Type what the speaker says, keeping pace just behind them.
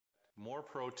More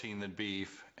protein than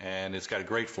beef, and it's got a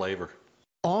great flavor.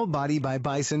 All Body by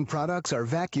Bison products are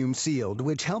vacuum sealed,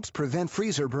 which helps prevent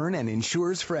freezer burn and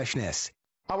ensures freshness.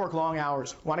 I work long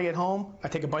hours. When I get home, I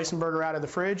take a Bison burger out of the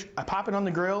fridge, I pop it on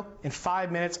the grill. In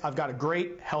 5 minutes, I've got a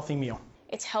great, healthy meal.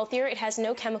 It's healthier, it has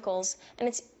no chemicals, and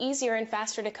it's easier and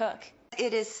faster to cook.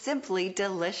 It is simply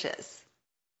delicious.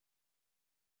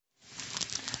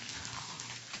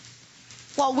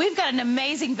 Well, we've got an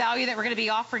amazing value that we're going to be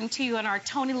offering to you in our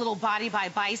Tony Little Body by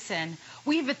Bison.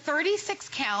 We have a 36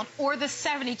 count or the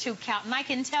 72 count, and I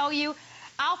can tell you,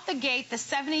 out the gate, the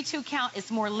 72 count is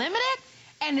more limited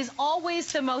and is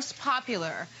always the most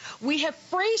popular. We have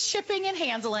free shipping and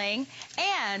handling,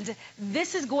 and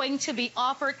this is going to be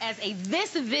offered as a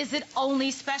this visit only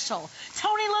special.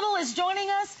 Tony Little is joining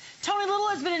us. Tony Little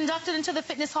has been inducted into the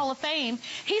Fitness Hall of Fame.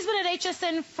 He's been at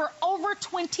HSN for over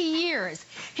 20 years.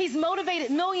 He's motivated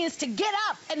millions to get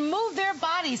up and move their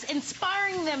bodies,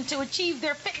 inspiring them to achieve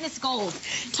their fitness goals.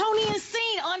 Tony is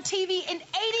seen on TV in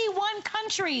 81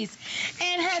 countries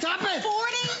and has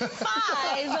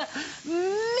 45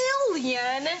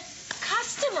 million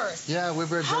customers. Yeah, we're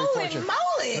very fortunate. Holy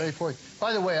moly! Very fortunate.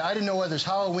 By the way, I didn't know whether it's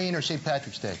Halloween or St.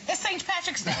 Patrick's Day. It's St.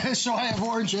 Patrick's Day. So I have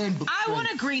orange and blue. I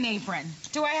want a green apron.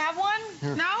 Do I have one?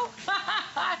 Here. No? Well,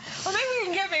 maybe you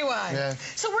can get me one. Yeah.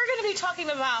 So we're going to be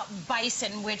talking about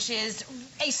bison, which is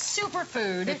a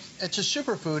superfood. It's a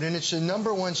superfood, and it's the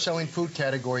 #1 selling food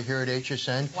category here at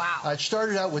HSN. Wow. It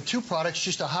started out with 2 products,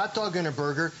 just a hot dog and a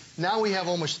burger. Now we have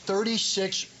almost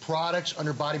 36 products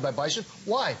under Body by Bison.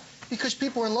 Why? Because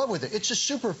people are in love with it. It's a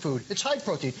superfood. It's high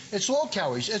protein. It's low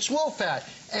calories. It's low fat.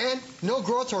 And no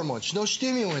growth hormones, no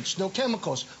stimulants, no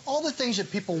chemicals. All the things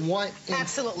that people want.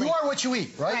 Absolutely. You are what you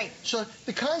eat, right? Right. So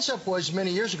the concept was,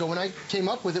 many years ago when I came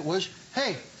up with it, was,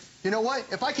 hey, you know what?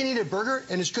 If I can eat a burger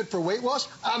and it's good for weight loss,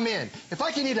 I'm in. If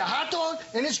I can eat a hot dog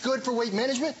and it's good for weight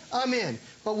management, I'm in.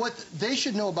 But what they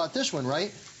should know about this one,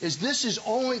 right, is this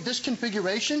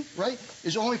configuration, right,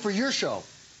 is only for your show.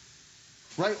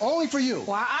 Right? Only for you.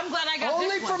 Well, I'm glad I got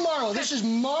only this one. for Marlo. This is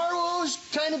Marlo's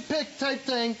kind of pick type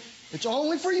thing. It's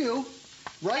only for you.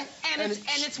 Right? And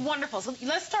it's wonderful. So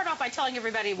let's start off by telling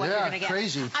everybody what you're going to get.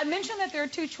 Crazy. I mentioned that there are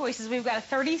 2 choices. We've got a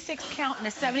 36 count and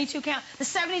a 72 count. The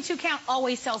 72 count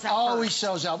always sells out Always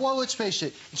sells out. Well, let's face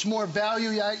it. It's more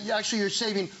value. You're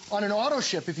saving on an auto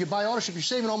ship. If you buy auto ship, you're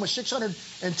saving almost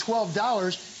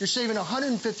 $612. You're saving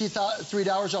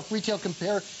 $153 off retail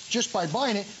compare just by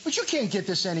buying it. But you can't get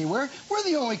this anywhere. We're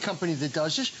the only company that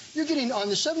does this. You're getting, on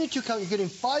the 72 count, you're getting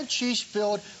 5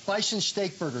 cheese-filled Bison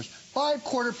steak burgers, 5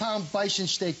 quarter-pound Bison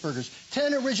steak burgers,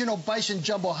 10 original Bison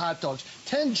jumbo hot dogs,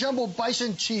 10 jumbo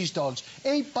Bison cheese dogs,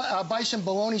 8 Bison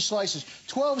bologna slices,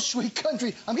 12 sweet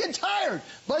country, I'm getting tired,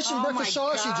 Bison breakfast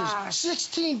sausages,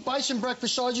 16 Bison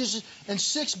breakfast sausages, and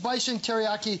 6 Bison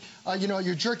teriyaki,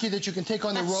 your jerky that you can take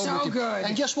on the road with you. Good.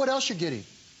 And guess what else you're getting?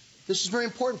 This is very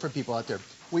important for people out there.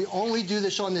 We only do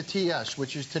this on the TS,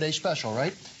 which is today's special,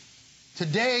 right?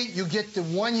 Today, you get the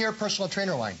 1-year personal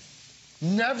trainer line.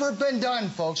 Never been done,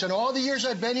 folks. In all the years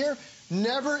I've been here,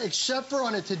 never, except for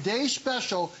on a today's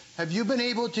special, have you been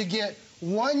able to get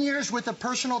 1 year's worth of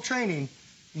personal training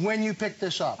when you pick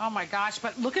this up. Oh, my gosh.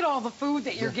 But look at all the food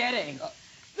that you're getting.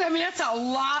 I mean, that's a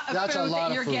lot of food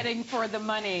that you're getting for the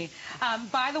money.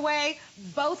 By the way,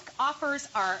 both offers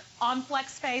are on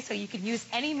FlexPay, so you can use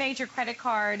any major credit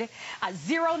card.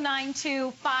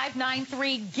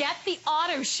 092593. Get the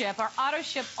auto ship. Our auto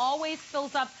ship always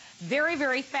fills up very,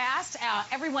 very fast.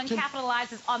 Everyone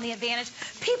capitalizes on the advantage.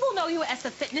 People know you as the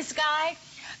fitness guy,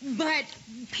 but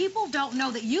people don't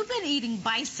know that you've been eating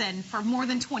bison for more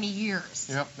than 20 years.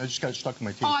 Yep, I just got it stuck in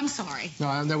my teeth. Oh, I'm sorry.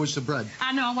 No, that was the bread.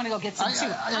 I know, I want to go get some too.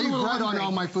 I eat bread on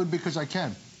all my food because I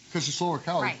can, because it's lower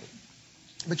calorie. Right.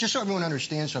 But just so everyone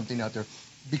understands something out there,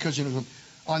 because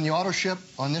on the auto ship,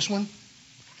 on this one,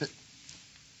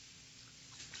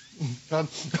 it's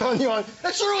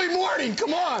early morning,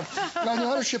 come on. On the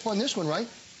auto ship on this one, right?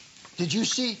 Did you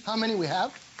see how many we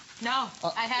have? No,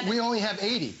 I haven't. We only have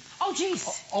 80. Oh, geez.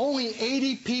 Only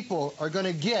 80 people are going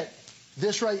to get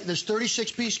this, right, this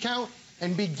 36-piece count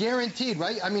and be guaranteed,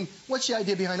 right? I mean, what's the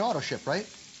idea behind auto ship, right?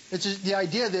 It's the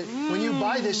idea that when you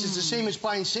buy this, it's the same as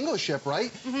buying single ship,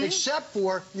 right? Except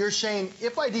for you're saying,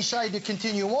 if I decide to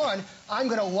continue on, I'm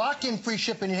going to lock in free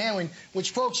shipping and handling,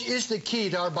 which, folks, is the key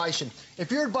to our bison.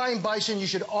 If you're buying bison, you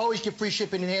should always get free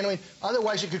shipping and handling.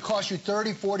 Otherwise, it could cost you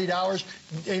 $30,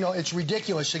 $40. You know, it's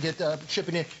ridiculous to get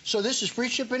shipping in. So this is free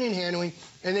shipping and handling,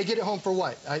 and they get it home for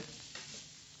what?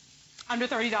 Under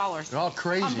 $30. They're all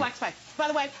crazy. On FlexPay. By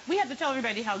the way, we have to tell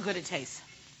everybody how good it tastes.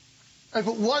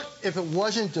 If it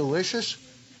wasn't delicious,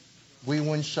 we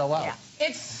wouldn't sell out. Yeah.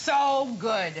 It's so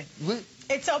good.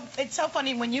 It's so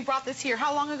funny when you brought this here.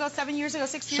 How long ago? 7 years ago?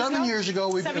 6 years ago? 7 years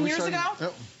ago. 7 years ago?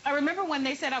 Yep. I remember when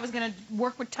they said I was going to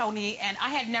work with Tony, and I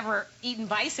had never eaten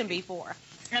bison before.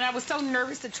 And I was so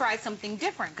nervous to try something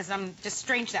different because I'm just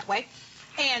strange that way.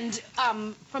 And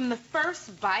from the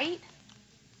first bite,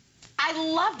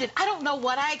 I loved it. I don't know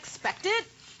what I expected.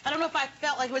 I don't know if I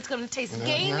felt like it was going to taste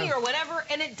gamey or whatever,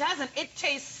 and it doesn't. It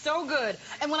tastes so good.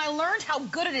 And when I learned how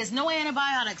good it is, no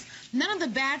antibiotics, none of the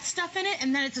bad stuff in it,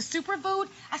 and then it's a superfood,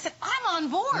 I said, I'm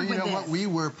on board with this. You know what? We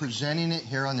were presenting it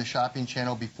here on the shopping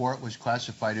channel before it was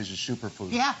classified as a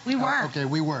superfood. Yeah, we were. Okay,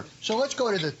 we were. So let's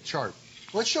go to the chart.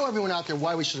 Let's show everyone out there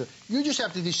why we should. You just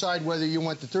have to decide whether you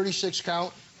want the 36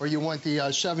 count or you want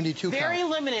the 72 count. Very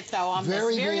limited, though, on this.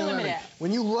 Very limited.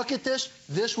 When you look at this,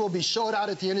 this will be sold out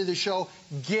at the end of the show,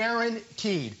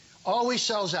 guaranteed. Always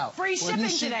sells out. Free shipping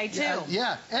today, too.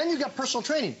 Yeah, and you got personal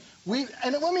training.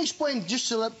 And let me explain, just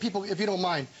to let people, if you don't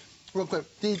mind, real quick,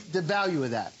 the value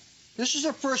of that. This is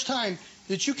the first time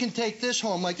that you can take this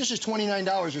home. Like, this is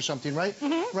 $29 or something, right?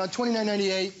 Mm-hmm. Around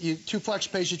 $29.98, 2 flex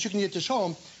pays that you can get this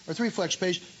home, or 3 flex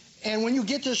pays. And when you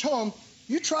get this home,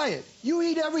 you try it. You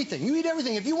eat everything. You eat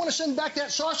everything. If you want to send back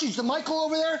that sausage to Michael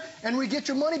over there and we get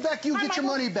your money back, you get your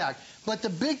money back. But the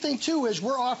big thing, too, is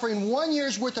we're offering 1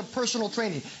 year's worth of personal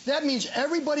training. That means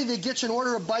everybody that gets an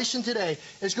order of Bison today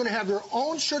is going to have their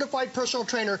own certified personal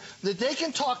trainer that they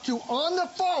can talk to on the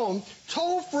phone,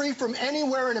 toll-free from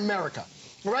anywhere in America.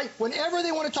 Right? Whenever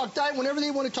they want to talk diet, whenever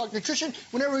they want to talk nutrition,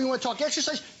 whenever you want to talk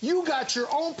exercise, you got your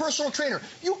own personal trainer.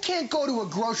 You can't go to a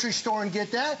grocery store and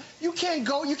get that. You can't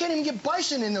even get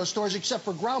Bison in those stores except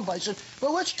for ground Bison.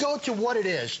 But let's go to what it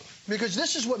is, because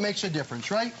this is what makes a difference,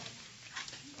 right?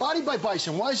 Body by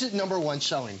Bison, why is it #1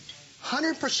 selling?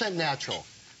 100% natural.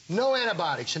 No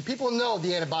antibiotics. And people know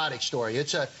the antibiotic story.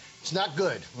 It's not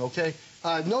good, okay?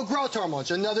 No growth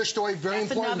hormones, another story, very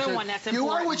important. That's another one that's important.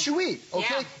 You are what you eat,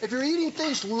 okay? Yeah. If you're eating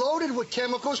things loaded with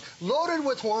chemicals, loaded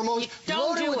with hormones,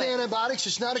 loaded with antibiotics,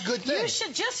 it's not a good thing. You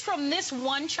should, just from this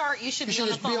one chart, you should be on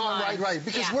the phone line. Right,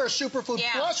 because we're a superfood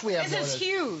plus we have this is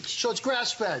huge. So it's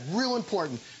grass-fed, real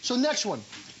important. So next one.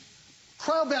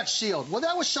 Cryovac sealed. Well,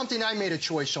 that was something I made a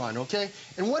choice on, okay?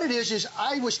 And what it is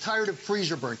I was tired of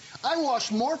freezer burn. I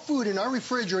lost more food in our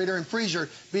refrigerator and freezer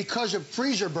because of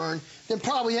freezer burn than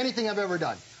probably anything I've ever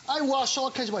done. I lost all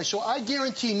kinds of money. So I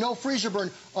guarantee no freezer burn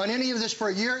on any of this for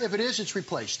a year. If it is, it's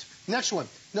replaced. Next one,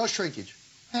 no shrinkage.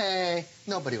 Hey,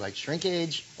 nobody likes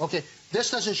shrinkage. Okay,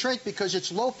 this doesn't shrink because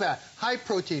it's low fat, high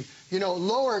protein,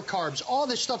 lower carbs, all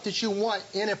the stuff that you want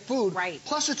in a food. Right.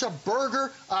 Plus it's a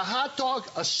burger, a hot dog,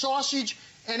 a sausage,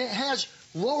 and it has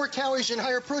lower calories and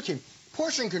higher protein.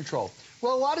 Portion control.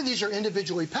 Well, a lot of these are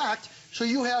individually packed, so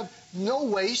you have no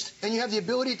waste, and you have the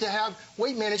ability to have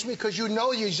weight management because you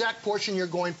know the exact portion you're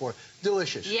going for.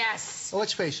 Delicious. Yes. Well,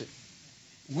 let's face it.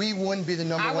 We wouldn't be the #1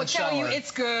 seller. I would tell you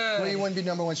it's good. We wouldn't be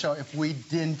 #1 seller if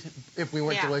we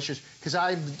weren't delicious. Because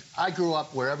I grew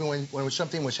up where everyone, when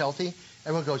something was healthy,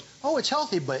 everyone goes, oh, it's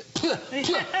healthy, but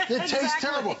it tastes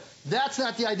terrible. That's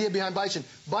not the idea behind Bison.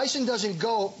 Bison doesn't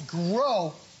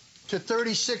grow to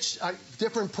 36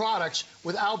 different products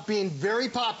without being very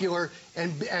popular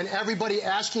and everybody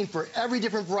asking for every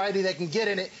different variety they can get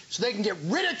in it so they can get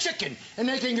rid of chicken and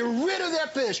they can get rid of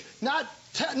that fish. Not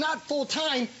full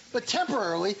time, but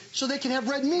temporarily, so they can have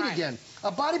red meat again.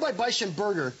 A Body by Bison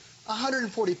burger,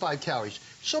 145 calories.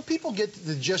 So people get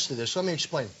the gist of this. Let me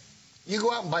explain. You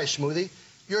go out and buy a smoothie,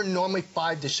 you're normally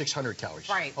 500 to 600 calories.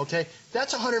 Right. Okay?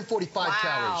 That's 145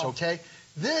 calories, okay?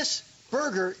 This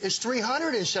burger is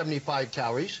 375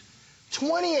 calories,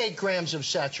 28 grams of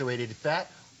saturated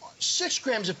fat, 6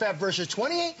 grams of fat versus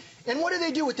 28. And what do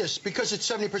they do with this? Because it's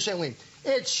 70% lean.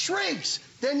 It shrinks.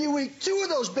 Then you eat 2 of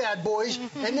those bad boys,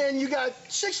 and then you got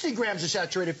 60 grams of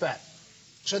saturated fat.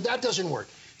 So that doesn't work.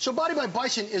 So Body by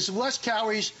Bison is less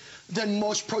calories than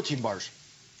most protein bars.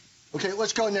 Okay,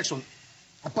 let's go to the next one.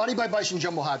 A Body by Bison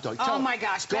jumbo hot dog. Oh, my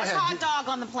gosh. Best hot dog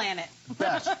on the planet.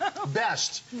 Best.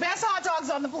 Best. Best hot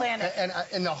dogs on the planet.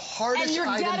 And the hardest item to get.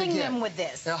 And you're getting them with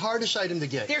this. The hardest item to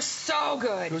get. They're so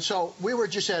good. So we were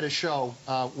just at a show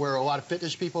where a lot of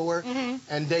fitness people were,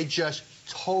 and they just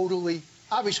totally,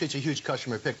 obviously it's a huge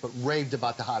customer pick, but raved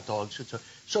about the hot dogs.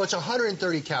 So it's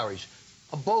 130 calories.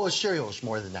 A bowl of cereal is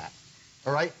more than that.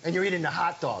 All right? And you're eating a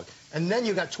hot dog. And then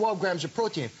you got 12 grams of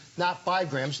protein, not 5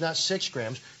 grams, not 6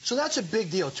 grams. So that's a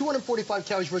big deal. 245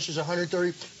 calories versus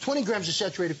 130, 20 grams of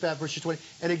saturated fat versus 20.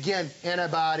 And again,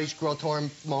 antibiotics, growth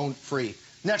hormone free.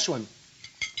 Next one.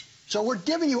 So we're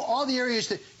giving you all the areas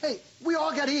that, hey, we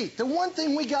all got to eat. The one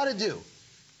thing we got to do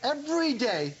every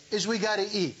day is we got to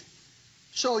eat.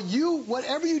 So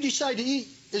whatever you decide to eat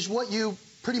is what you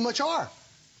pretty much are.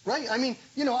 right? I mean,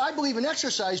 you know, I believe in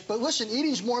exercise, but listen,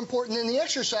 eating's more important than the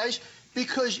exercise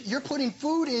because you're putting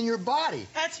food in your body.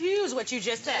 That's huge what you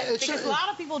just said, because a lot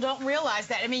of people don't realize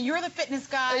that. I mean, you're the fitness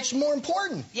guy. It's more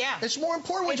important. Yeah. It's more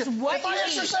important. If I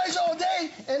exercise all day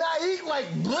and I eat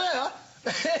like bleh,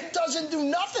 it doesn't do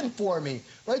nothing for me,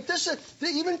 right?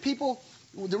 Even people,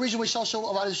 the reason we sell a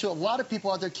lot of this, a lot of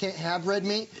people out there can't have red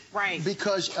meat, right?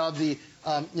 Because of the,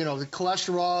 you know, the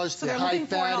cholesterols, the high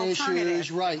fat issues,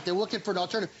 right? They're looking for an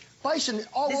alternative. Bison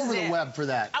all over the web for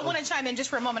that. I want to chime in just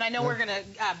for a moment. I know we're going to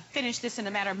finish this in a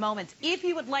matter of moments. If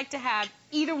you would like to have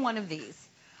either one of these,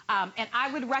 and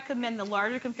I would recommend the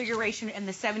larger configuration in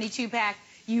the 72-pack,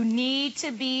 you need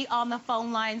to be on the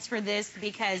phone lines for this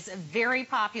because very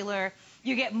popular.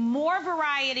 You get more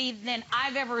variety than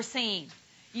I've ever seen.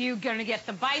 You're going to get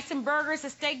the bison burgers, the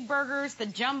steak burgers, the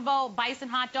jumbo bison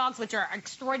hot dogs, which are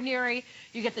extraordinary.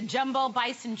 You get the jumbo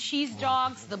bison cheese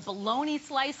dogs, the bologna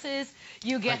slices.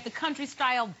 You get the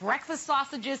country-style breakfast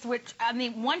sausages, which, I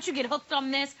mean, once you get hooked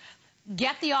on this,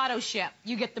 get the auto ship.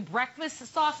 You get the breakfast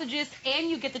sausages, and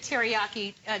you get the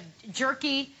teriyaki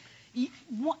jerky.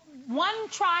 One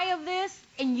try of this,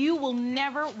 and you will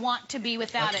never want to be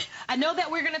without it. I know that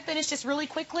we're going to finish this really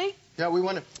quickly. Yeah, we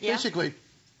want to, basically...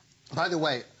 By the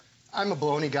way, I'm a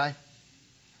bologna guy.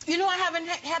 You know, I haven't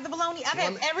had the bologna. I've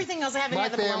had everything else. I haven't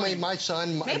had the bologna. My family, my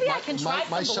son, maybe I can try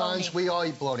my sons, we all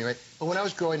eat bologna, right? But when I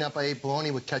was growing up, I ate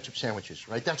bologna with ketchup sandwiches,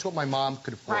 right? That's what my mom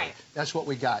could afford. Right. That's what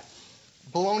we got.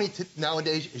 Bologna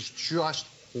nowadays is just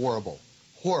horrible.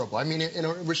 Horrible. I mean,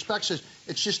 in respects,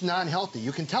 it's just non-healthy.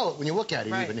 You can tell it when you look at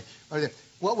it, even.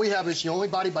 What we have is the only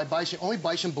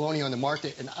bison bologna on the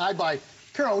market, and I buy,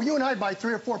 Carol, you and I buy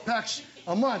 3 or 4 packs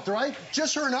a month, right?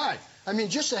 Just her and I. I mean,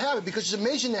 just to have it, because it's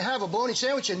amazing to have a bologna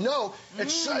sandwich and know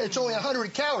it's only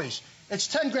 100 calories. It's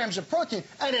 10 grams of protein,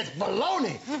 and it's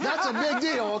bologna. That's a big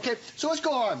deal, okay? So let's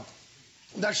go on.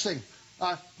 Next thing.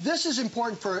 This is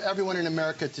important for everyone in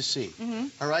America to see,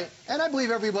 all right? And I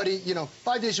believe everybody, you know,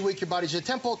 5 days a week, your body's a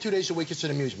temple, 2 days a week, it's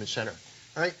an amusement center,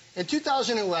 all right? In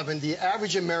 2011, the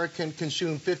average American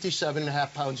consumed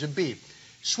 57.5 pounds of beef.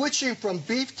 Switching from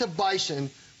beef to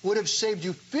bison would have saved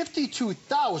you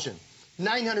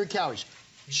 52,900 calories.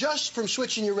 Just from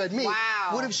switching your red meat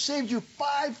would have saved you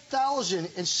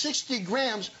 5,060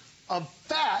 grams of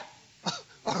fat,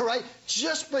 all right,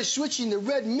 just by switching the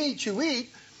red meat you eat.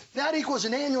 That equals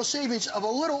an annual savings of a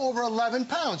little over 11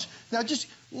 pounds. Now, just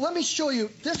let me show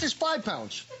you. This is 5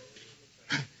 pounds.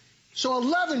 So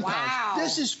 11 pounds.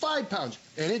 This is 5 pounds.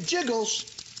 And it jiggles.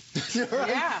 Right?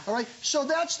 Yeah. All right. So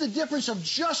that's the difference of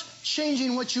just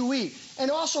changing what you eat. And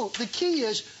also, the key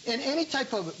is, in any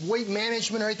type of weight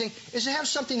management or anything, is to have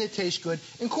something that tastes good.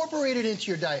 Incorporate it into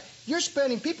your diet.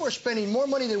 People are spending more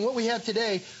money than what we have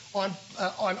today on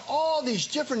all these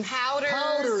different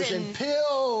powders and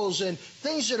pills and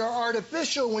things that are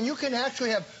artificial, when you can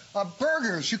actually have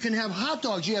burgers, you can have hot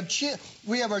dogs, you have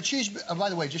we have our cheese. By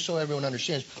the way, just so everyone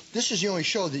understands, this is the only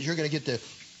show that you're going to get the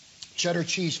cheddar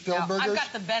cheese filled burgers. I've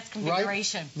got the best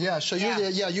configuration. Right? Yeah, so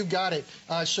you got it.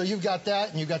 So you've got that,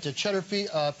 and you've got the cheddar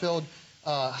filled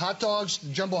hot dogs,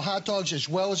 jumbo hot dogs, as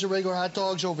well as the regular hot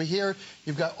dogs over here.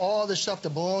 You've got all the stuff, the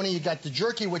bologna. You've got the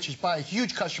jerky, which is by a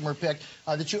huge customer pick.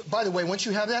 By the way, once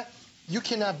you have that, you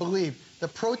cannot believe the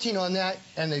protein on that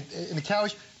and the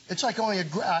calories. It's like only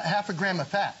half a gram of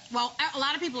fat. Well, a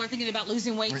lot of people are thinking about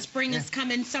losing weight. Spring is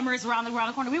coming. Summer is around the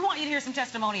corner. We want you to hear some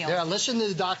testimonials. Yeah, listen to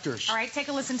the doctors. All right, take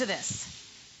a listen to this.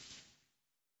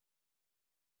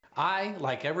 I,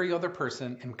 like every other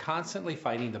person, am constantly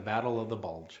fighting the battle of the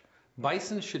bulge.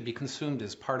 Bison should be consumed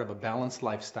as part of a balanced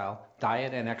lifestyle,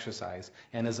 diet, and exercise,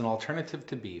 and as an alternative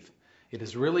to beef. It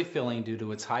is really filling due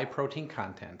to its high protein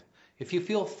content. If you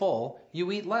feel full, you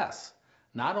eat less.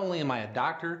 Not only am I a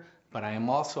doctor, but I am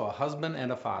also a husband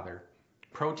and a father.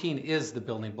 Protein is the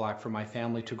building block for my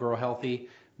family to grow healthy.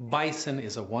 Bison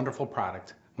is a wonderful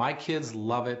product. My kids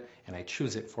love it, and I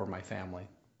choose it for my family.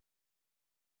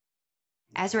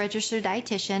 As a registered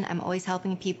dietitian, I'm always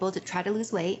helping people to try to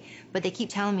lose weight, but they keep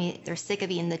telling me they're sick of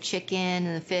eating the chicken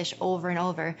and the fish over and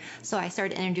over. So I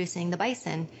started introducing the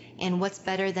bison. And what's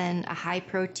better than a high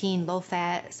protein, low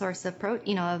fat source of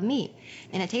of meat?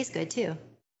 And it tastes good too.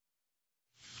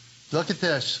 Look at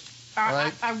this.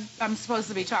 Right? I'm supposed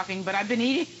to be talking, but I've been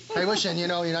eating. Hey, listen, you're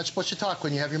not supposed to talk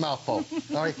when you have your mouth full.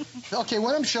 All right. Okay,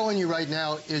 what I'm showing you right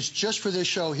now is just for this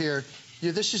show here.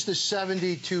 This is the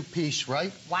 72-piece,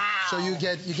 right? Wow. So you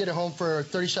get it home for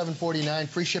 $37.49,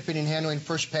 free shipping and handling,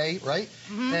 first pay, right?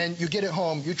 And you get it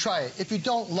home, you try it. If you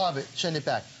don't love it, send it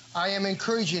back. I am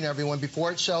encouraging everyone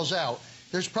before it sells out.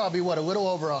 There's probably, a little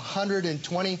over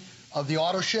 120 of the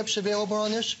auto ships available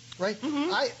on this, right?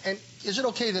 And is it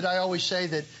okay that I always say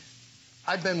that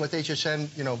I've been with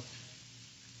HSN, you know,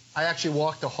 I actually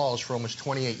walked the halls for almost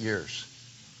 28 years,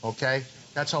 okay?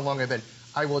 That's how long I've been.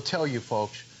 I will tell you,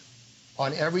 folks,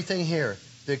 on everything here,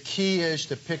 the key is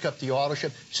to pick up the auto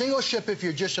ship. Single ship if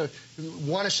you're just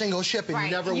want a single ship and you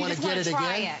never want to get it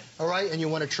again, all right, and you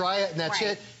want to try it and that's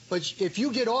it. But if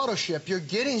you get auto ship, you're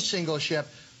getting single ship,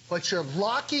 but you're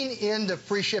locking in the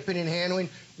free shipping and handling,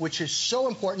 which is so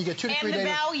important. You get 2 to 3 days. And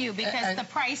the value, because the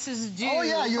prices do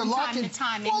you're from locking,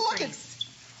 time to time increase.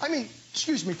 I mean,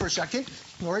 excuse me for a second,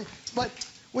 Lori, but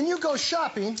when you go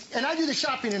shopping, and I do the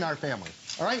shopping in our family,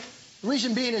 all right? The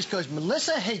reason being is because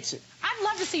Melissa hates it. I'd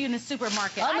love to see you in the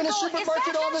supermarket. I'm in the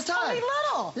supermarket all the time.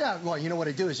 Little. Yeah, well, you know what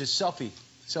I do is it's selfie,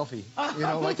 you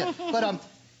know, like that. But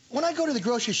when I go to the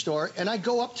grocery store and I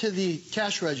go up to the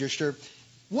cash register,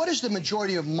 what is the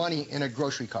majority of money in a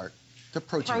grocery cart? The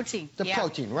protein. The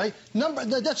protein, right?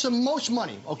 That's the most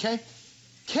money, okay?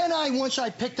 Can I, once I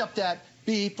picked up that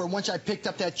beef or once I picked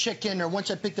up that chicken or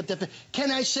once I picked up that,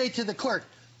 can I say to the clerk,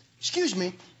 excuse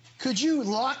me, could you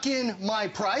lock in my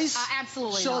price?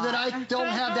 Absolutely so not. that I don't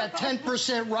have that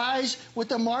 10% rise with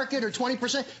the market or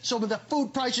 20%, so that the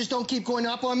food prices don't keep going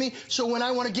up on me. So when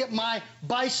I want to get my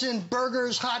Bison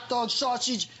burgers, hot dogs,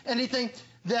 sausage, anything,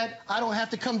 that I don't have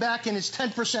to come back and it's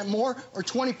 10% more or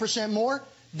 20% more.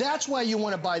 That's why you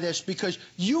want to buy this, because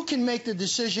you can make the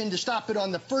decision to stop it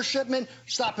on the first shipment,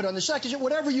 stop it on the second shipment,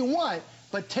 whatever you want.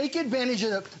 But take advantage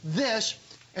of this.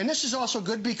 And this is also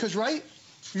good because, right,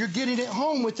 you're getting it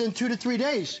home within 2 to 3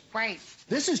 days. Right.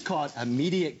 This is called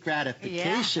immediate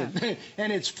gratification. Yeah.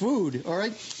 And it's food, all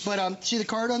right? But see the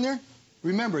card on there?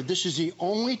 Remember, this is the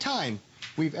only time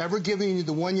we've ever given you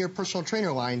the 1-year personal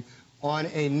trainer line on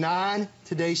a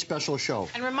non-Today Special show.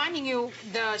 And reminding you,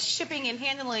 the shipping and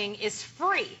handling is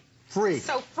free. Free.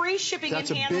 So free shipping and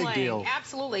handling. That's a big deal.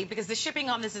 Absolutely, because the shipping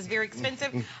on this is very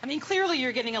expensive. I mean, clearly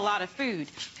you're getting a lot of food.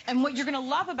 And what you're going to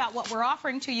love about what we're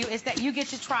offering to you is that you get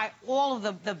to try all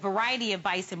of the variety of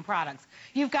Bison products.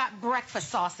 You've got breakfast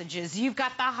sausages, you've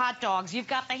got the hot dogs, you've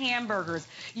got the hamburgers,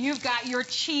 you've got your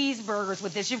cheeseburgers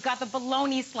with this, you've got the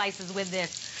bologna slices with this.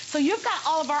 So you've got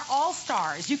all of our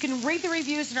all-stars. You can read the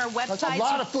reviews on our website. That's a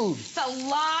lot of food. It's a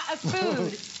lot of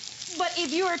food. But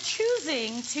if you are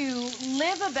choosing to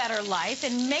live a better life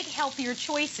and make healthier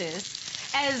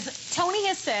choices, as Tony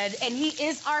has said, and he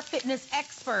is our fitness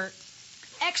expert,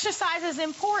 exercise is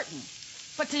important.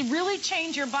 But to really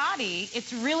change your body,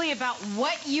 it's really about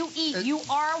what you eat. You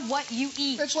are what you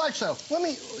eat. It's lifestyle.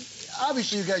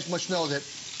 Obviously you guys must know that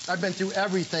I've been through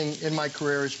everything in my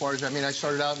career as far as, I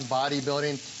started out in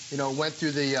bodybuilding, went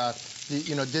through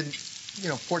did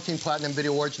 14 Platinum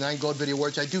Video Awards, 9 Gold Video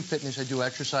Awards. I do fitness, I do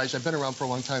exercise. I've been around for a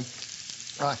long time.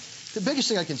 The biggest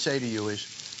thing I can say to you is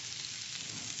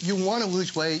you want to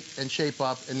lose weight and shape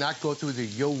up and not go through the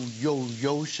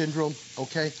yo-yo-yo syndrome,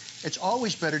 okay? It's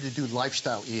always better to do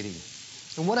lifestyle eating.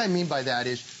 And what I mean by that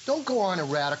is don't go on a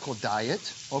radical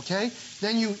diet, okay?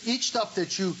 Then you eat stuff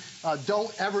that you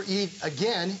don't ever eat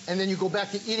again, and then you go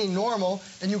back to eating normal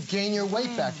and you gain your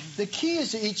weight back. The key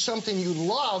is to eat something you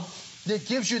love that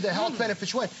gives you the health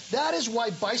benefits you want. That is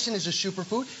why Bison is a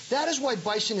superfood. That is why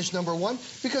Bison is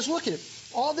 #1, because look at it.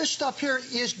 All this stuff here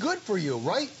is good for you,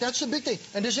 right? That's the big thing.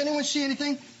 And does anyone see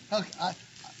anything?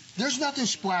 There's nothing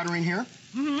splattering here.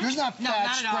 There's not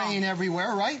fat spraying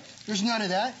everywhere, right? There's none of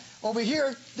that. Over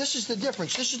here, this is the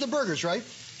difference. This is the burgers, right?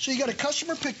 So you got a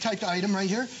customer pick type item right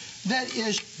here that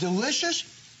is delicious,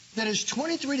 that is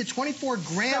 23 to 24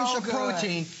 grams of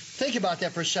protein. Think about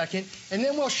that for a second. And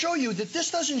then we'll show you that this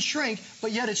doesn't shrink,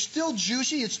 but yet it's still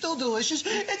juicy, it's still delicious,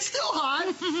 it's still hot.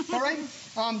 All right?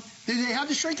 Did they have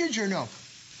the shrinkage or no?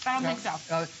 I don't think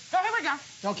so. Here we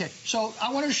go. Okay, so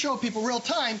I wanted to show people real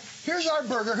time. Here's our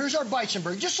burger, here's our Bison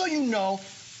burger. Just so you know,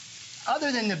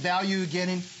 other than the value you're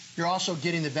getting, you're also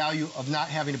getting the value of not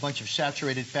having a bunch of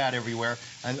saturated fat everywhere,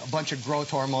 and a bunch of growth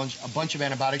hormones, a bunch of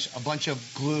antibiotics, a bunch of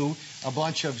glue, a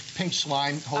bunch of pink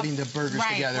slime holding the burgers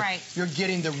together. Right. You're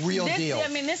getting the real deal. I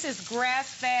mean, this is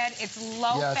grass-fed, it's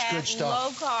low-fat,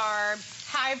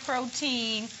 low-carb, high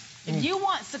protein. If you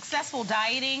want successful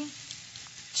dieting,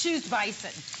 choose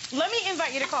Bison. Let me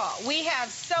invite you to call. We have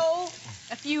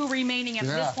a few remaining at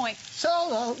this point.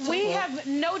 We have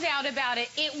no doubt about it.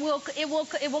 It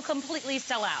will completely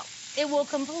sell out. It will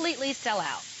completely sell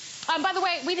out. By the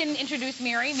way, we didn't introduce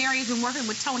Mary. Mary's been working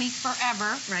with Tony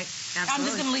forever. Right. Absolutely. I'm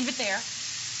just going to leave it there.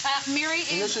 Mary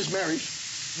is. And this is Mary's.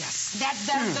 Yes.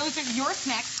 Those are your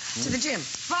snacks. To the gym.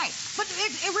 Right. But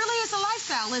it really is a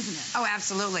lifestyle, isn't it? Oh,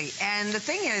 absolutely. And the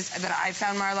thing is that I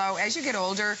found, Marlo, as you get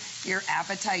older, your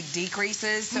appetite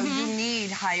decreases, so you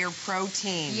need higher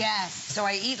protein. Yes. So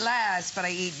I eat less, but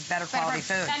I eat better quality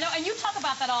food. I know, and you talk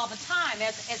about that all the time.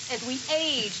 As we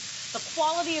age, the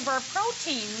quality of our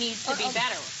protein needs to be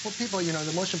better. Well, people, you know,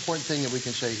 the most important thing that we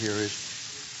can say here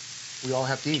is we all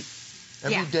have to eat.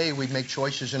 Every day we make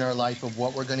choices in our life of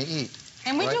what we're going to eat.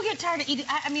 And we do get tired of eating.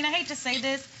 I mean, I hate to say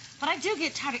this, but I do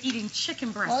get tired of eating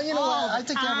chicken breast. Well, you know all what? I the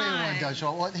think time. everyone does.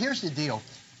 So, well, here's the deal.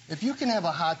 If you can have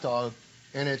a hot dog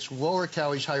and it's lower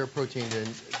calories, higher protein than,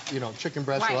 you know, chicken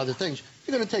breast or other things,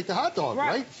 you're going to take the hot dog,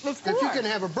 right? Of course. If you can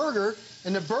have a burger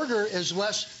and the burger is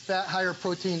less fat, higher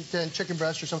protein than chicken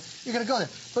breast or something, you're going to go there.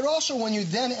 But also when you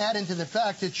then add into the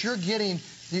fact that you're getting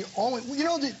the only, you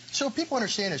know, so people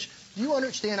understand this. You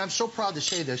understand, I'm so proud to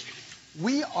say this,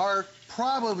 we are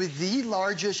probably the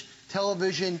largest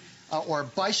television or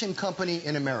Bison company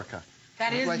in America.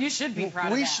 That is, you should be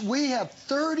proud of that. We have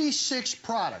 36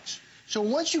 products. So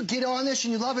once you get on this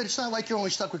and you love it, it's not like you're only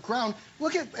stuck with ground.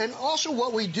 Look at, and also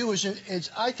what we do is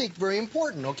I think, very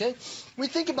important, okay? We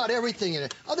think about everything in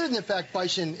it. Other than the fact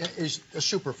Bison is a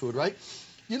superfood, right?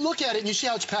 You look at it and you see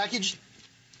how it's packaged.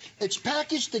 It's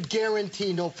packaged to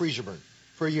guarantee no freezer burn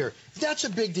for a year. That's a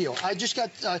big deal. I just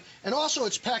got, and also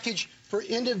it's packaged for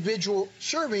individual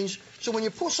servings, so when you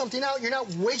pull something out, you're not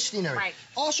wasting it. Right.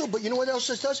 Also, but you know what else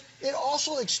this does? It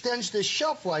also extends the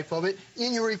shelf life of it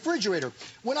in your refrigerator.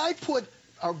 When I put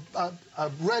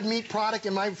a red meat product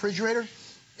in my refrigerator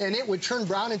and it would turn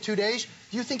brown in 2 days,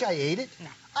 do you think I ate it? No.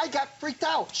 I got freaked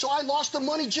out, so I lost the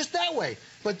money just that way.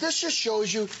 But this just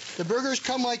shows you the burgers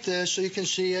come like this, so you can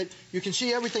see it. You can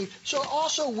see everything. So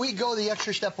also we go the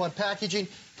extra step on packaging.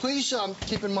 Please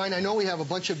keep in mind, I know we have a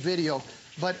bunch of video,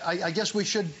 but I guess we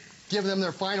should give them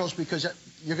their finals because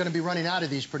you're going to be running out of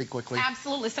these pretty quickly.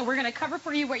 Absolutely. So we're going to cover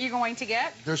for you what you're going to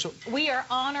get. We are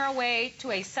on our way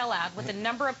to a sellout with a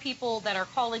number of people that are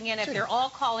calling in. If they're all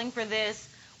calling for this,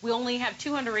 we only have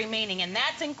 200 remaining, and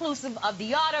that's inclusive of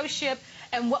the auto ship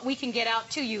and what we can get out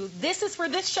to you. This is for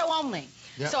this show only.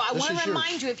 Yeah, so I want to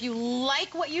remind you, if you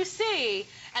like what you see,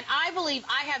 and I believe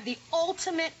I have the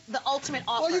ultimate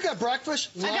offer. Well, you got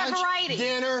breakfast, lunch, I got variety.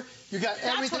 dinner, you got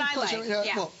everything. That's what I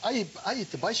like. Well, I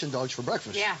eat the Bison dogs for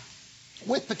breakfast. Yeah.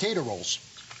 With potato rolls,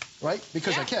 right?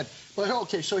 Because I can. But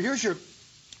okay, so here's your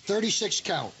 36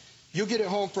 count. You get it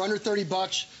home for under 30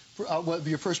 bucks for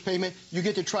your first payment. You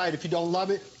get to try it. If you don't love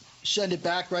it, send it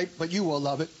back, right? But you will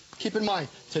love it. Keep in mind,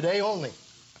 today only.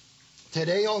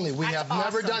 Today only. We have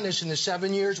never done this in the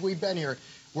 7 years we've been here.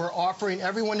 We're offering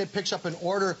everyone that picks up an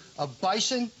order of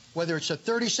Bison, whether it's a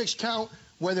 36 count,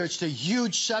 whether it's the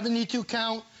huge 72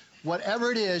 count,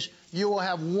 whatever it is, you will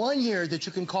have 1 year that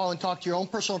you can call and talk to your own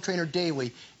personal trainer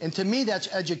daily. And to me, that's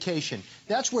education.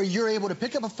 That's where you're able to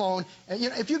pick up a phone. And you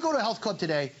know, if you go to a health club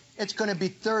today, it's going to be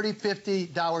 $30,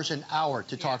 $50 an hour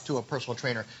to talk to a personal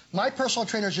trainer. My personal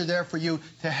trainers are there for you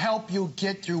to help you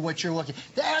get through what you're looking.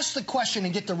 To ask the question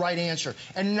and get the right answer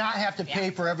and not have to pay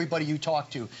for everybody you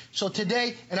talk to. So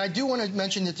today, and I do want to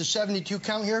mention that the 72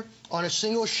 count here, on a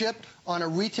single ship, on a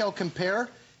retail compare,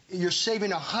 you're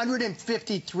saving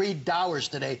 $153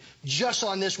 today just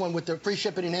on this one with the free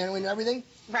shipping and handling and everything.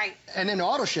 Right. And then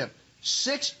auto ship,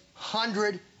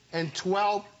 $612. And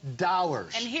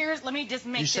here's, let me just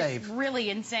make this really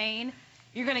insane.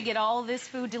 You're going to get all of this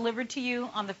food delivered to you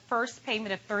on the first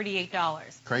payment of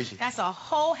 $38. Crazy. That's a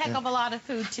whole heck of a lot of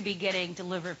food to be getting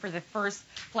delivered for the first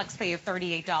flex pay of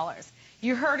 $38.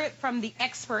 You heard it from the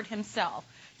expert himself.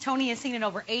 Tony has seen it in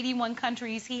over 81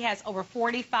 countries. He has over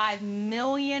 45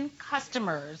 million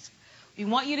customers. We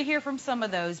want you to hear from some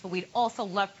of those, but we'd also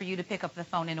love for you to pick up the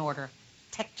phone and order.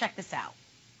 Check this out.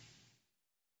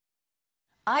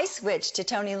 I switched to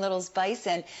Tony Little's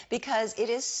Bison because it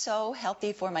is so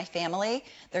healthy for my family.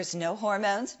 There's no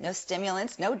hormones, no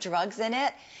stimulants, no drugs in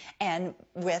it. And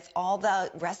with all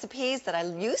the recipes that I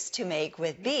used to make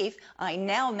with beef, I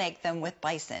now make them with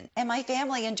Bison. And my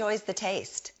family enjoys the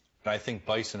taste. I think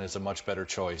Bison is a much better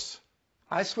choice.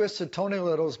 I switched to Tony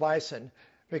Little's Bison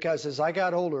because as I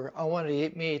got older, I wanted to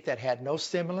eat meat that had no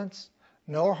stimulants,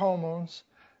 no hormones,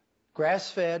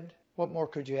 grass-fed. What more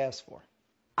could you ask for?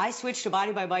 I switched to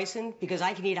Body by Bison because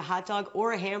I can eat a hot dog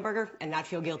or a hamburger and not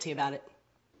feel guilty about it.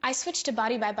 I switched to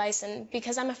Body by Bison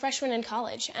because I'm a freshman in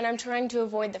college and I'm trying to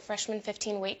avoid the freshman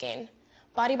 15 weight gain.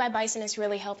 Body by Bison is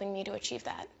really helping me to achieve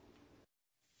that.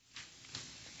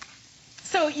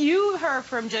 So you heard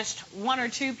from just one or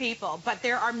two people, but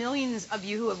there are millions of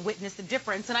you who have witnessed the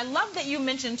difference. And I love that you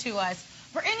mentioned to us,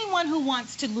 for anyone who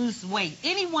wants to lose weight,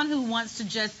 anyone who wants to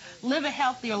just live a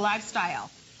healthier lifestyle,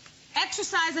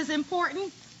 exercise is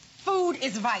important. Food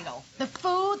is vital. The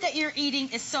food that you're eating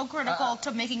is so critical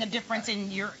to making a difference in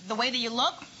the way that you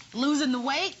look, losing the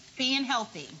weight, being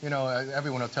healthy. You know,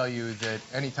 everyone will tell you that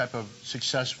any type of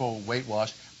successful weight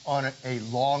loss, on a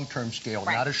long-term scale,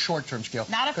 not a short-term scale.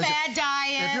 Not a fad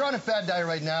diet. If you're on a fad diet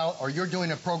right now, or you're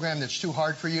doing a program that's too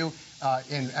hard for you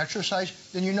in exercise,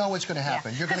 then you know what's going to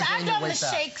happen. You're going to gain your weight back. Because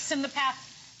I've done the shakes in the past.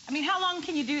 I mean, how long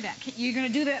can you do that? You're going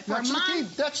to do that for a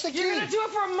month? That's the key. You're going to do it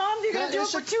for a month? You're going to do it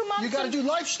for 2 months? You got to do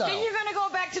lifestyle. Then you're going to go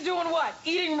back to doing what?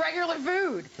 Eating regular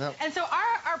food. Yep. And so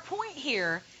our point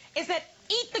here is that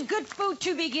eat the good food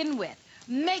to begin with.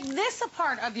 Make this a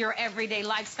part of your everyday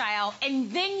lifestyle,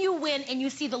 and then you win and you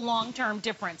see the long-term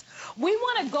difference. We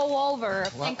want to go over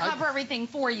and cover everything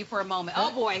for you for a moment.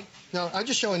 Oh, boy. No, I'm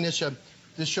just showing this to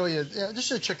show you.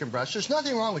 This is a chicken breast. There's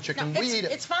nothing wrong with chicken. No, we eat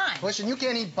it. It's fine. Listen, you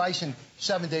can't eat bison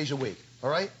 7 days a week, all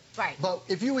right? Right. But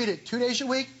if you eat it 2 days a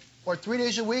week or 3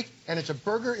 days a week, and it's a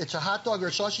burger, it's a hot dog, or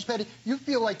a sausage patty, you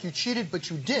feel like you cheated, but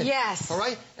you did. Yes. All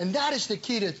right? And that is the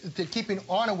key to keeping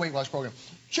on a weight loss program.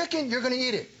 Chicken, you're going to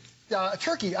eat it.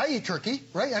 Turkey, I eat turkey,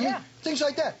 right? I mean, things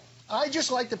like that. I just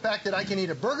like the fact that I can eat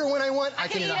a burger when I want. I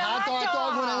can eat a hot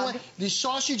dog when I want. These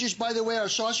sausages, by the way, our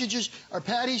sausages, our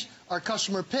patties, our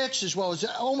customer picks, as well as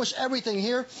almost everything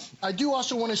here. I do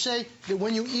also want to say that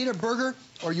when you eat a burger,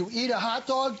 or you eat a hot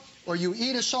dog, or you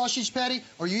eat a sausage patty,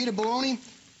 or you eat a bologna,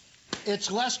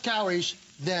 it's less calories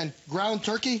than ground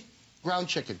turkey, ground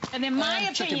chicken. And in my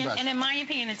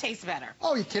opinion, it tastes better.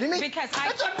 Oh, are you kidding me? Because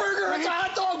it's a burger, it's a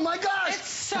hot dog, my gosh! It's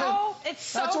so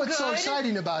That's what's so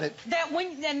exciting about it. That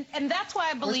and that's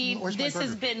why I believe this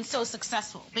has been so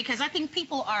successful, because I think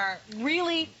people are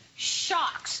really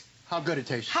shocked how good it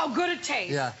tastes. How good it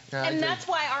tastes. Yeah, and that's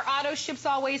why our auto ships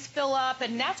always fill up,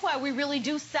 and that's why we really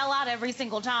do sell out every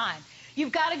single time.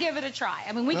 You've got to give it a try.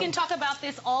 I mean, we can talk about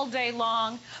this all day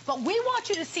long, but we want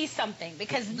you to see something,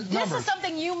 because this is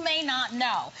something you may not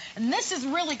know, and this is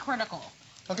really critical.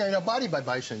 Okay, now Body by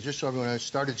Bison, just so everyone knows,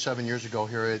 started 7 years ago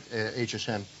here at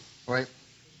HSN, right?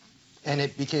 And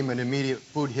it became an immediate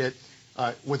food hit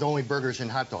with only burgers and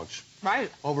hot dogs.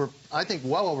 Right. I think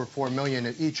well over 4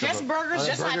 million each. Just burgers,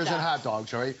 just burgers and hot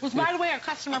dogs, all right? Which, by the way, are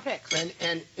customer picks.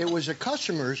 And it was the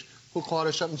customers who called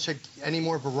us up and said, any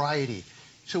more variety?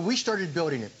 So we started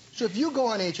building it. So if you go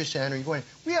on HSN or you go in,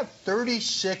 we have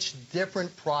 36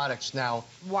 different products now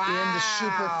in the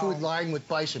superfood line with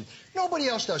Bison. Nobody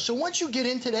else does. So once you get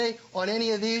in today on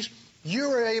any of these,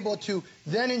 you are able to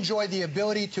then enjoy the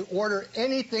ability to order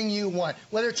anything you want,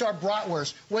 whether it's our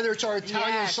bratwurst, whether it's our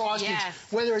Italian sausage,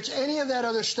 whether it's any of that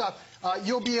other stuff,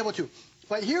 you'll be able to.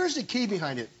 But here's the key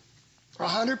behind it.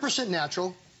 100%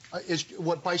 natural is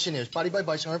what Bison is. Body by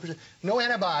Bison, 100%. No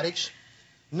antibiotics.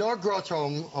 No growth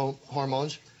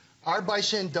hormones. Our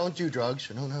Bison don't do drugs.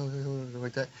 No,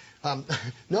 like that.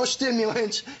 No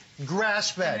stimulants.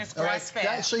 Grass-fed. And it's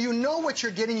grass-fed. So you know what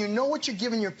you're getting. You know what you're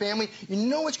giving your family. You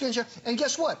know what's going to. And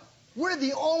guess what? We're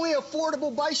the only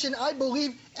affordable Bison, I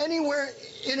believe, anywhere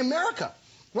in America.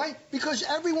 Right? Because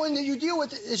everyone that you deal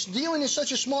with is dealing in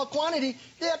such a small quantity,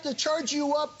 they have to charge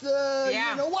you up you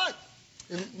know what?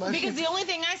 Because the only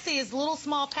thing I see is little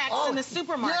small packs in the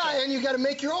supermarket. Yeah, and you got to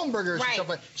make your own burgers and stuff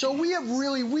like that. So we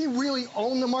really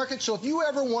own the market. So if you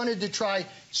ever wanted to try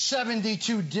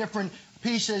 72 different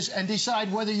pieces and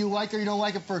decide whether you like it or you don't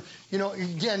like it for,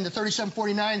 again, the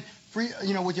 $37.49 free,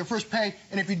 with your first pay,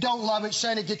 and if you don't love it,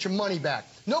 send it, get your money back.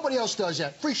 Nobody else does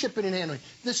that. Free shipping and handling.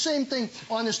 The same thing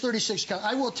on this 36 count.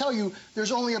 I will tell you,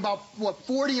 there's only about,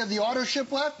 40 of the auto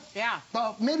ship left? Yeah.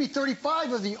 About maybe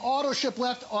 35 of the auto ship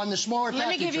left on the smaller package.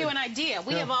 Let me give you an idea.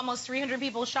 We have almost 300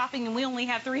 people shopping, and we only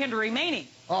have 300 remaining.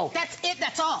 Oh. That's it.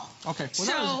 That's all. Okay.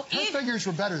 Well, her figures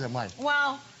were better than mine.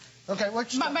 Well, okay.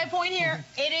 My point here,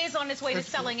 it is on its way to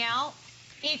selling out.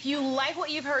 If you like what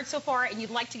you've heard so far and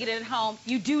you'd like to get it at home,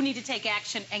 you do need to take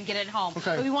action and get it at home.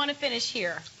 Okay. But we want to finish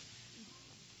here.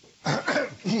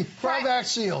 Cryovac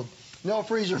sealed, no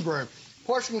freezer burn,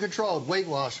 portion controlled, weight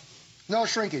loss, no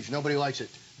shrinkage, nobody likes it.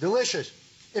 Delicious.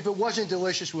 If it wasn't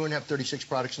delicious, we wouldn't have 36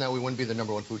 products now. We wouldn't be the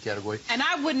 #1 food category. And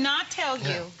I would not tell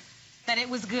you that it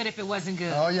was good if it wasn't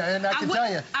good. Oh, yeah, and I can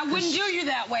tell you. I wouldn't do you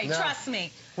that way, trust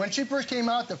me. When she first came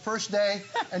out the first day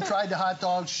and tried the hot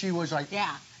dogs, she was like...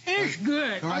 Yeah. It's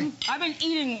good. Right. I've been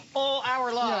eating all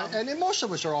hour long. Yeah, and most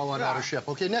of us are all on auto ship.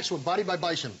 Okay, next one, Body by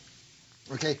Bison.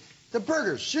 Okay, the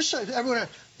burgers. Just so everyone,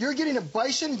 you're getting a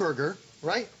Bison burger,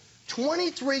 right?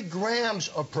 23 grams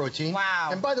of protein. Wow.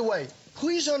 And by the way,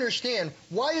 please understand,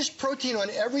 why is protein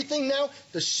on everything now?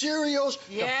 The cereals,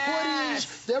 the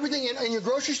puddings, everything in your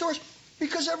grocery stores?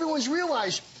 Because everyone's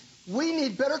realized we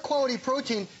need better quality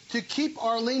protein to keep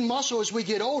our lean muscle as we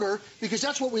get older, because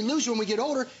that's what we lose when we get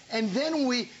older, and then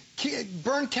we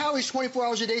burn calories 24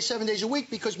 hours a day, 7 days a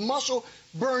week, because muscle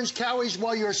burns calories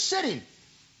while you're sitting,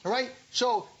 all right?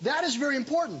 So that is very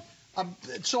important.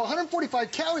 So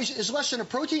 145 calories is less than a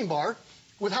protein bar,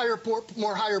 with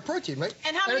more higher protein, right?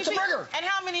 And it's a burger. And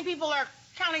how many people are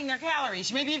counting their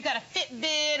calories? Maybe you've got a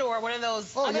Fitbit or one of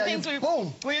those other things where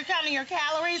you're counting your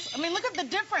calories. I mean, look at the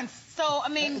difference. So, I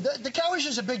mean... The calories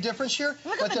is a big difference here.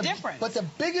 Look at the difference. But the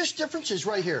biggest difference is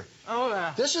right here. Oh,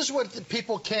 yeah. This is what the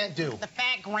people can't do. The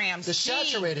fat grams. The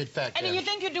saturated fat grams. And you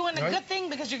think you're doing a good thing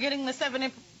because you're getting the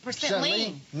 70%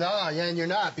 lean. No, yeah, and you're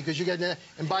not, because you're getting...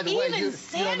 And by the way, you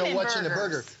don't know what's in the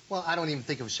burger. Well, I don't even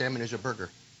think of salmon as a burger.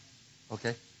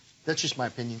 Okay? That's just my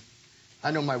opinion.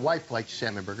 I know my wife likes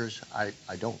salmon burgers. I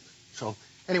don't. So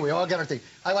anyway, all got our thing.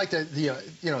 I like the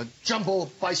jumbo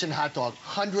bison hot dog,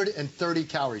 130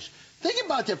 calories. Think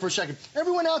about that for a second.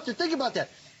 Everyone out there, think about that.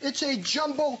 It's a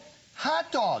jumbo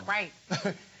hot dog. Right.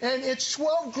 And it's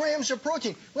 12 grams of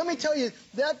protein. Let me tell you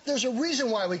that there's a reason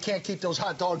why we can't keep those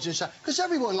hot dogs inside. Because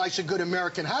everyone likes a good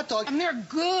American hot dog. And they're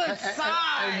good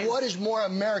size. And what is more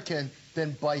American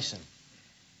than bison?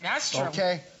 That's true.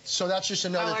 Okay? So that's just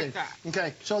another thing. That.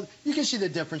 Okay, so you can see the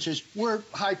differences. We're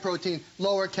high protein,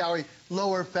 lower calorie,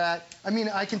 lower fat. I mean,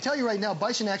 I can tell you right now,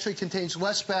 bison actually contains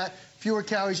less fat, fewer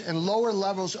calories, and lower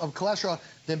levels of cholesterol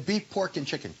than beef, pork, and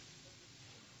chicken.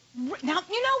 Now, you know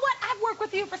what? I've worked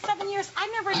with you for 7 years. I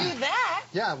never knew that.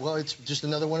 Yeah, well, it's just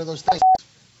another one of those things.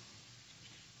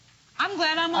 I'm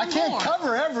glad I'm on board. I can't board.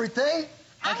 cover everything.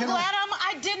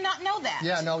 I did not know that.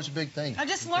 Yeah, no, it's a big thing. I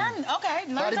just learned. Okay,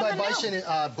 learned Body by something Bison,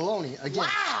 new. bologna. Again,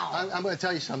 wow. I'm going to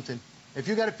tell you something. If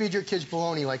you got to feed your kids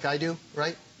bologna like I do,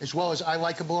 right, as well as I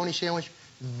like a bologna sandwich,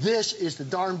 this is the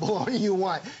darn bologna you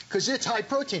want, because it's high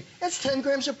protein. It's 10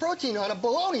 grams of protein on a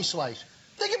bologna slice.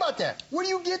 Think about that. Where do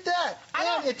you get that?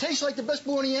 And it tastes like the best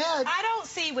bologna you had. I don't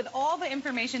see, with all the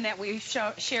information that we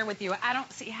share with you, I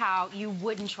don't see how you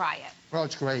wouldn't try it. Well,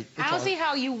 it's great. I don't see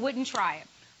how you wouldn't try it.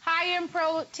 High in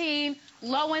protein,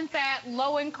 low in fat,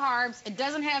 low in carbs. It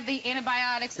doesn't have the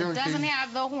antibiotics. It doesn't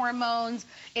have the hormones.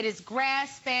 It is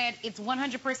grass-fed. It's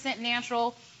 100%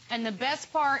 natural. And the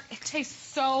best part, it tastes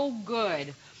so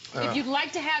good. If you'd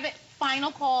like to have it,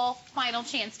 final call, final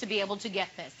chance to be able to get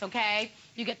this, okay?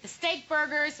 You get the steak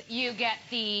burgers. You get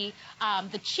the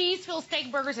cheese-filled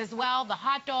steak burgers as well, the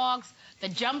hot dogs, the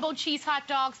jumbo cheese hot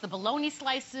dogs, the bologna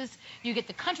slices. You get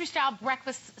the country-style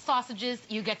breakfast sausages.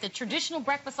 You get the traditional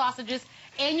breakfast sausages,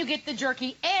 and you get the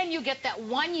jerky, and you get that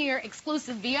 1-year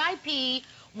exclusive VIP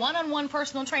one-on-one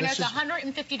personal trainer. It's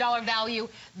 $150 value.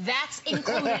 That's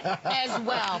included as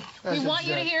well. We want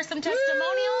you to hear some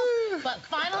testimonials, but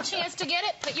final chance to get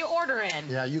it, put your order in.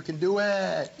 Yeah, you can do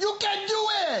it. You can do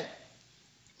it!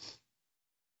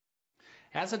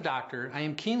 As a doctor, I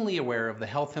am keenly aware of the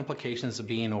health implications of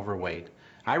being overweight.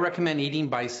 I recommend eating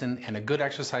bison and a good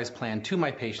exercise plan to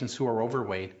my patients who are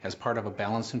overweight as part of a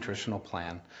balanced nutritional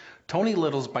plan. Tony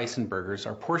Little's Bison Burgers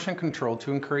are portion controlled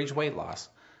to encourage weight loss.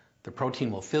 The protein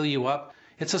will fill you up.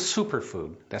 It's a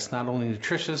superfood that's not only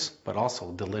nutritious, but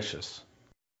also delicious.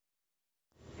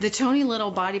 The Tony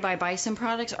Little Body by Bison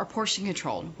products are portion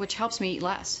controlled, which helps me eat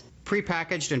less.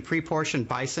 Pre-packaged and pre-portioned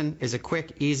bison is a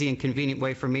quick, easy, and convenient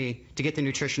way for me to get the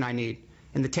nutrition I need.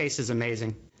 And the taste is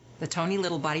amazing. The Tony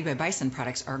Little Body by Bison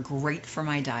products are great for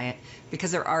my diet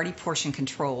because they're already portion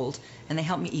controlled and they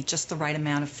help me eat just the right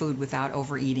amount of food without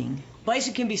overeating.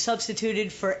 Bison can be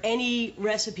substituted for any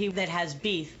recipe that has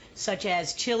beef, such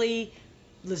as chili,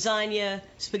 lasagna,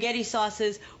 spaghetti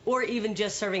sauces, or even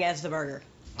just serving as the burger.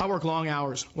 I work long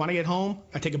hours. When I get home,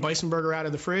 I take a bison burger out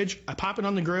of the fridge, I pop it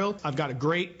on the grill, I've got a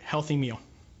great, healthy meal.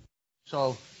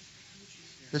 So,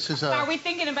 this is Are we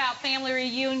thinking about family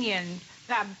reunion?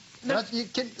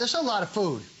 There's a lot of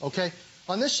food, okay?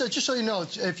 On this, just so you know,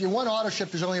 if you want auto ship,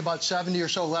 there's only about 70 or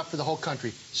so left for the whole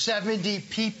country. 70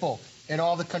 people in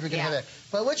all the country can have that.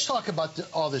 But let's talk about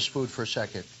all this food for a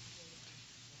second.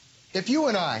 If you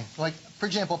and I, like, for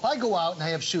example, if I go out and I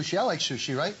have sushi, I like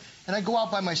sushi, right? And I go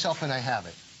out by myself and I have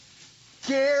it.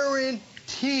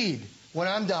 Guaranteed, when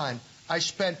I'm done, I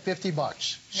spent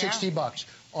 $50, 60 bucks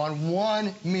on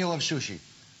one meal of sushi.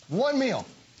 One meal,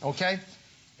 okay?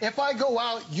 If I go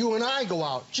out, you and I go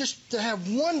out, just to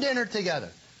have one dinner together,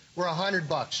 we're $100,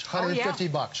 150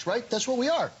 bucks, right? That's what we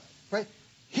are, right?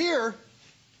 Here,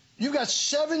 you've got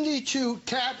 72,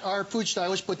 Kat, our food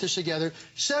stylist, put this together,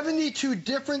 72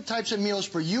 different types of meals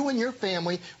for you and your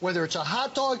family, whether it's a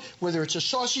hot dog, whether it's a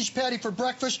sausage patty for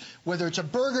breakfast, whether it's a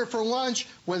burger for lunch,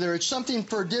 whether it's something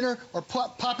for dinner, or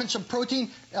popping some protein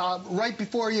right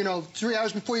before, 3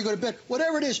 hours before you go to bed,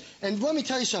 whatever it is. And let me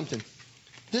tell you something.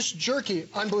 This jerky,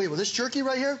 unbelievable. This jerky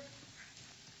right here,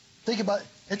 think about it.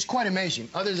 It's quite amazing,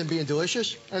 other than being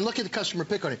delicious. And look at the customer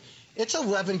pick on it. It's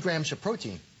 11 grams of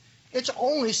protein. It's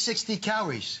only 60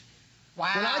 calories.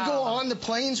 Wow. When I go on the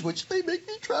planes, which they make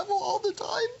me travel all the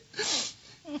time,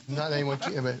 Not anyone.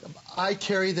 I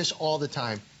carry this all the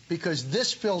time because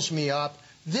this fills me up.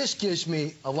 This gives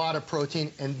me a lot of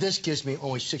protein, and this gives me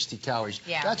only 60 calories.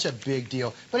 Yeah. That's a big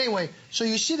deal. But anyway, so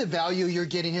you see the value you're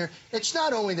getting here. It's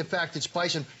not only the fact it's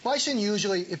bison. Bison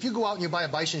usually, if you go out and you buy a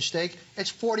bison steak,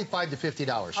 it's $45 to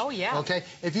 $50. Oh, yeah. Okay?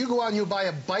 If you go out and you buy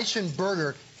a bison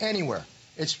burger anywhere,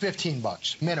 it's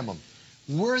 $15 minimum.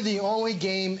 We're the only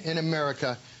game in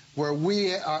America where we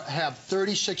have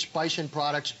 36 bison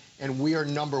products, and we are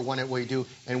 #1 at what we do.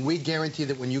 And we guarantee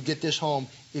that when you get this home,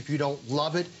 if you don't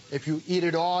love it, if you eat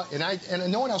it all,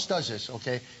 and no one else does this,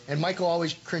 okay? And Michael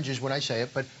always cringes when I say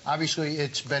it, but obviously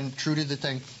it's been true to the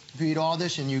thing. If you eat all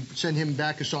this and you send him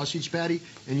back a sausage patty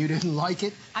and you didn't like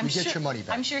it, you get your money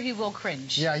back. I'm sure he will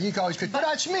cringe. Yeah, you can always cringe. But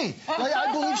that's me. Like,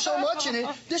 I believe so much in it.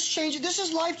 This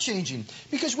is life-changing.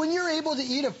 Because when you're able to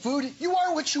eat a food, you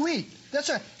are what you eat.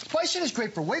 Bison is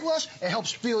great for weight loss. It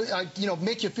helps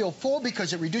make you feel full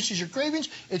because it reduces your cravings.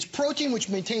 It's protein, which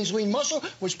maintains lean muscle,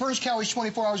 which burns calories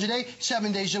 24 hours a day,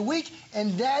 7 days a week.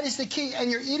 And that is the key. And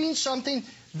you're eating something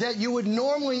that you would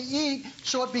normally eat,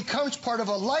 so it becomes part of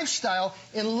a lifestyle.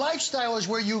 And lifestyle is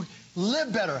where you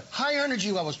live better, higher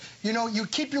energy levels. You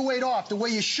keep your weight off the way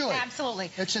you should. Absolutely.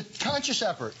 It's a conscious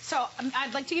effort. So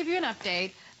I'd like to give you an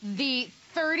update. The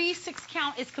 36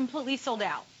 count is completely sold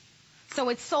out. So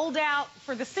it's sold out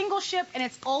for the single ship, and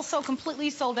it's also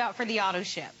completely sold out for the auto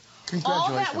ship. All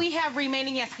that we have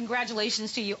remaining, yes,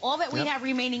 congratulations to you. All that we have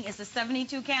remaining is the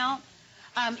 72 count.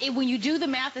 When you do the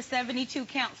math, the 72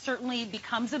 count certainly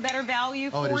becomes a better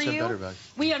value for you. It is a better value.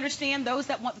 We understand those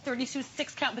that want the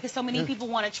 36 count because so many people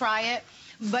want to try it.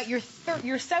 But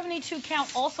your 72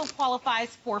 count also qualifies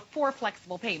for 4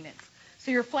 flexible payments. So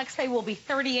your flex pay will be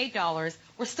 $38.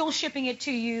 We're still shipping it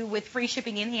to you with free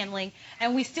shipping and handling,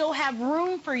 and we still have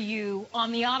room for you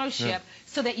on the auto ship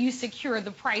so that you secure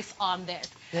the price on this.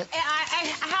 And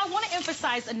I want to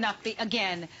emphasize enough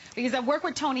again, because I've worked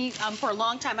with Tony for a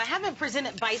long time. I haven't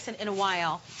presented bison in a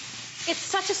while. It's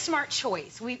such a smart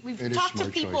choice. We've talked to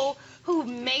people who've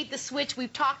made the switch.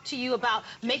 We've talked to you about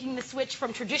making the switch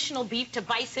from traditional beef to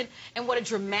bison and what a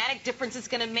dramatic difference it's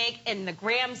going to make in the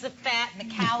grams of fat and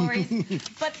the calories.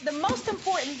 But the most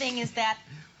important thing is that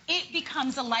it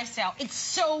becomes a lifestyle. It's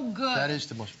so good. That is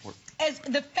the most important. As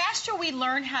the faster we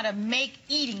learn how to make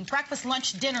eating, breakfast,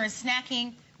 lunch, dinner, and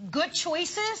snacking good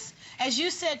choices, as you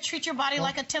said, treat your body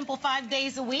like a temple 5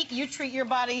 days a week. You treat your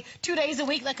body 2 days a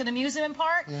week like an amusement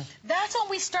park. That's when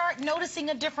we start noticing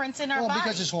a difference in our body. Well,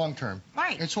 because it's long-term.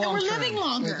 Right. It's long-term. And we're living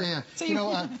longer.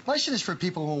 So bison is for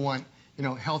people who want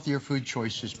healthier food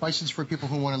choices. Bison's for people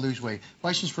who want to lose weight.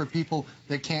 Bison's for people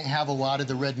that can't have a lot of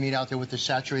the red meat out there with the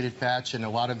saturated fats and a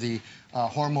lot of the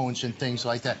hormones and things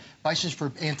like that. Bison's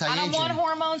for anti-aging. I don't want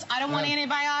hormones. I don't want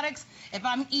antibiotics. If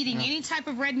I'm eating any type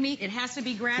of red meat, it has to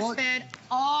be grass-fed.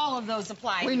 All of those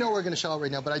apply. We know we're going to sell it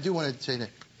right now, but I do want to say that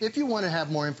if you want to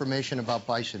have more information about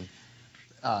bison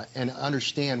and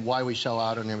understand why we sell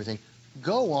out and everything,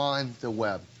 go on the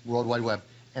web, World Wide Web,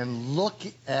 and look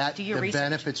at the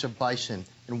benefits of bison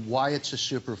and why it's a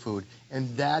superfood.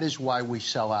 And that is why we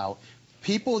sell out.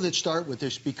 People that start with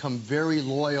this become very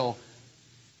loyal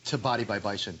to Body by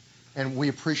Bison. And we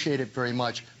appreciate it very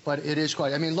much. But it is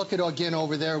quite, look at again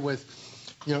over there with,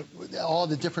 all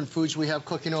the different foods we have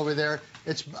cooking over there.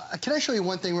 Can I show you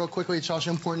one thing real quickly? It's also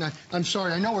important. I'm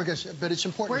sorry, I know we're going to, but it's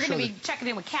important to show. We're going to be checking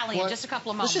in with Callie in just a couple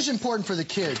of moments. This is important for the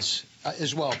kids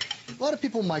as well. A lot of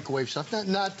people microwave stuff.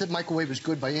 Not that microwave is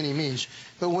good by any means,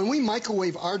 but when we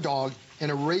microwave our dog in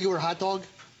a regular hot dog,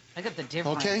 look at the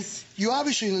difference. Okay? You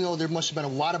obviously know there must have been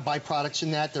a lot of byproducts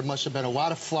in that. There must have been a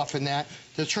lot of fluff in that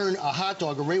to turn a hot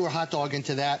dog, a regular hot dog,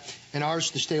 into that, and ours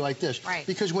to stay like this. Right.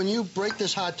 Because when you break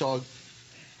this hot dog,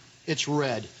 it's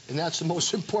red, and that's the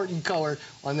most important color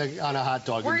on a hot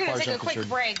dog. We're going to take a quick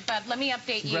break, but let me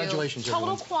update you. Congratulations,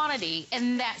 Total quantity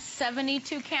in that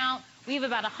 72 count, we have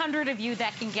about 100 of you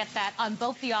that can get that on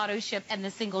both the auto ship and the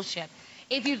single ship.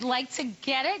 If you'd like to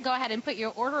get it, go ahead and put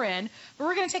your order in. But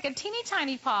we're going to take a teeny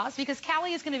tiny pause because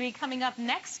Callie is going to be coming up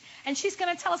next, and she's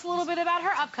going to tell us a little bit about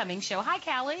her upcoming show. Hi,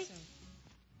 Callie.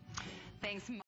 Thanks.